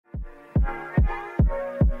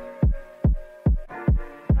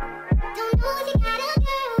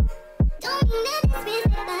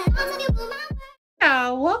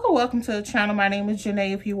Hello, welcome to the channel. My name is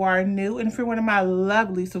Janae if you are new, and if you're one of my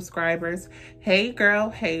lovely subscribers, hey girl,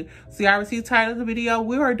 hey. So you already see the title of the video.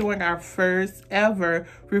 We are doing our first ever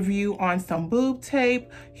review on some boob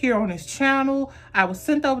tape here on this channel. I was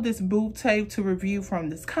sent over this boob tape to review from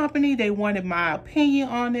this company. They wanted my opinion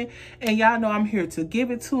on it, and y'all know I'm here to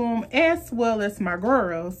give it to them as well as my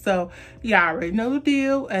girls. So y'all already know the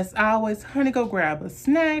deal. As always, honey, go grab a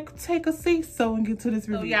snack, take a seat, so we can get to this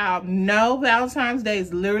review. So y'all know Valentine's Day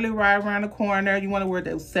is literally right around the corner. You want to wear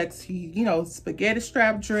those sexy, you know, spaghetti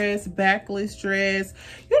strap dress, backless dress,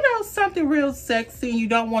 you know, something real sexy. You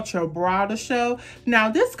don't want your bra to show. Now,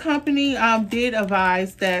 this company did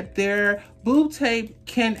advise that their boob tape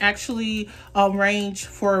can actually range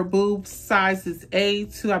for boob sizes A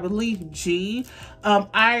to, I believe, G.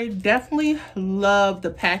 I definitely love the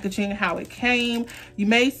packaging, how it came. You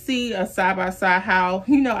may see a side-by-side how,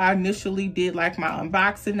 you know, I initially did like my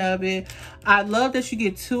unboxing of it. I love that you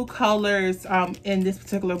get two colors in this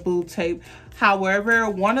particular boob tape. However,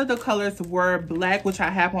 one of the colors were black, which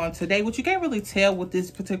I have on today, which you can't really tell with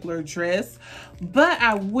this particular dress. But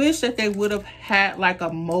I wish that they would have had like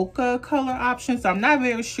a mocha color option. So I'm not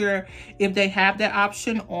very sure if they have that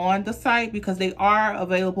option on the site, because they are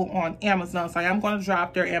available on Amazon. So I'm going to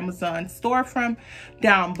drop their Amazon storefront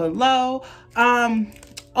down below.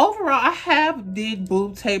 Overall, I have did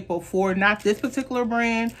boob tape before, not this particular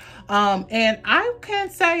brand. And I can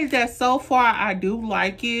say that so far I do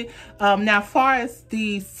like it. Now, as far as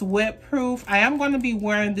the sweat proof, I am going to be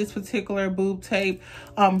wearing this particular boob tape,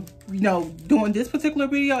 you know, doing this particular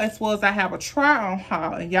video, as well as I have a try on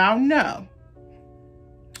haul. And y'all know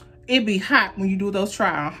it be hot when you do those try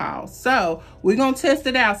on hauls. So we're going to test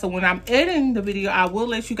it out. So when I'm editing the video, I will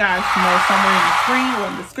let you guys know somewhere in the screen or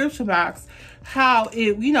in the description box how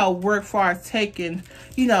it, you know, work far as taking,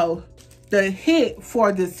 you know, the hit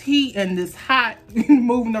for this heat and this hot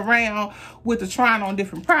moving around with the trying on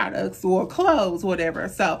different products or clothes, whatever.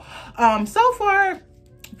 So, so far,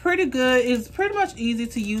 pretty good. It's pretty much easy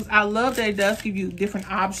to use. I love that it does give you different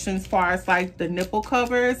options as far as like the nipple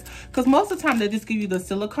covers, because most of the time they just give you the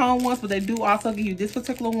silicone ones, but they do also give you this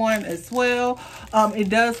particular one as well. It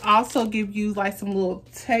does also give you like some little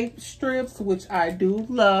tape strips, which I do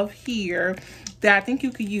love here, that I think you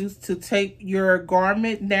could use to tape your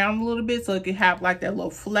garment down a little bit so it can have like that little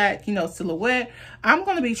flat, you know, silhouette. I'm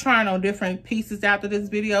going to be trying on different pieces after this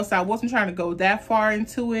video, so I wasn't trying to go that far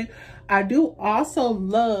into it. I do also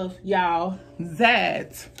love, y'all,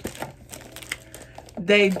 that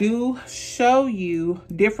they do show you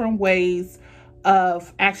different ways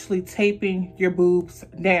of actually taping your boobs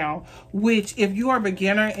down, which if you are a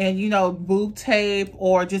beginner and you know boob tape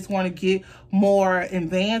or just want to get more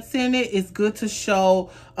advanced in it, it's good to show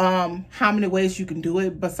how many ways you can do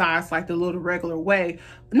it besides like the little regular way.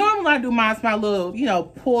 Normally I do mine, my little, you know,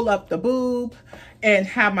 pull up the boob and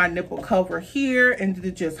have my nipple cover here and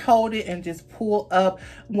to just hold it and just pull up.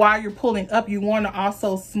 While you're pulling up, you want to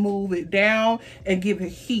also smooth it down and give it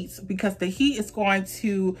heat, because the heat is going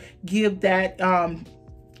to give that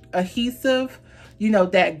adhesive, you know,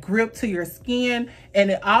 that grip to your skin.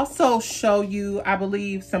 And it also show you, I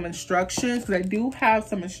believe, some instructions. They do have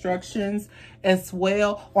some instructions as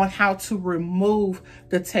well on how to remove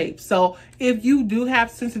the tape. So if you do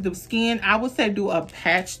have sensitive skin, I would say do a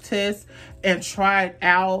patch test and try it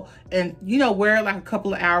out, and you know, wear it like a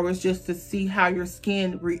couple of hours just to see how your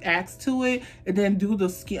skin reacts to it, and then do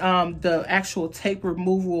the actual tape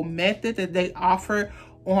removal method that they offer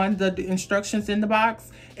on the instructions in the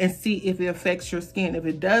box, and see if it affects your skin. If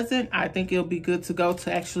it doesn't, I think it'll be good to go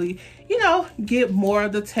to actually, you know, get more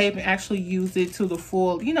of the tape and actually use it to the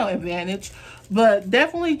full, you know, advantage. But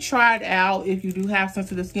definitely try it out if you do have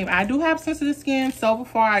sensitive skin. I do have sensitive skin, so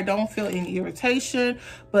far I don't feel any irritation.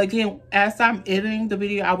 But again, as I'm editing the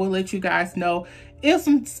video, I will let you guys know if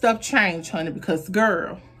some stuff change, honey, because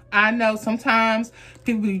girl, I know sometimes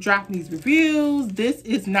people be dropping these reviews. This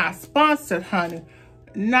is not sponsored, honey.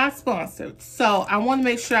 Not sponsored. So I want to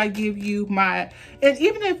make sure I give you my, and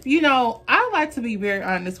even if, you know, I like to be very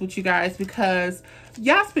honest with you guys, because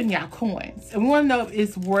y'all spend y'all coins and we want to know if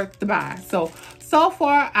it's worth the buy. So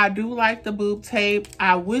far I do like the boob tape.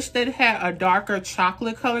 I wish that it had a darker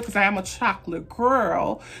chocolate color, because I am a chocolate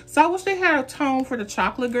girl. So I wish they had a tone for the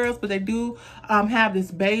chocolate girls, but they do have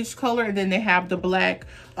this beige color, and then they have the black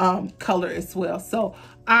color as well. So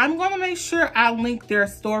I'm going to make sure I link their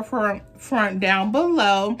storefront down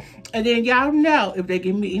below. And then y'all know if they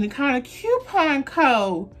give me any kind of coupon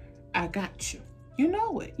code, I got you. you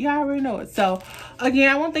know it. You already know it. So again,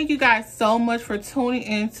 I want to thank you guys so much for tuning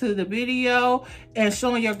into the video and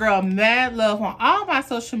showing your girl mad love on all my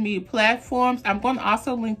social media platforms. I'm going to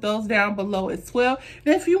also link those down below as well.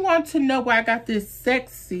 And if you want to know where I got this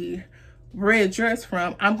sexy red dress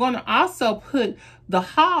from, I'm going to also put the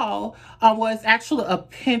haul on what's actually a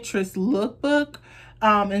Pinterest lookbook,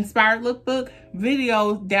 inspired lookbook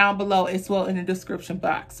video down below as well in the description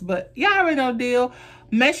box. But y'all already know the deal.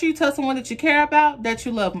 Make sure you tell someone that you care about, that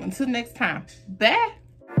you love them. Until next time, bye.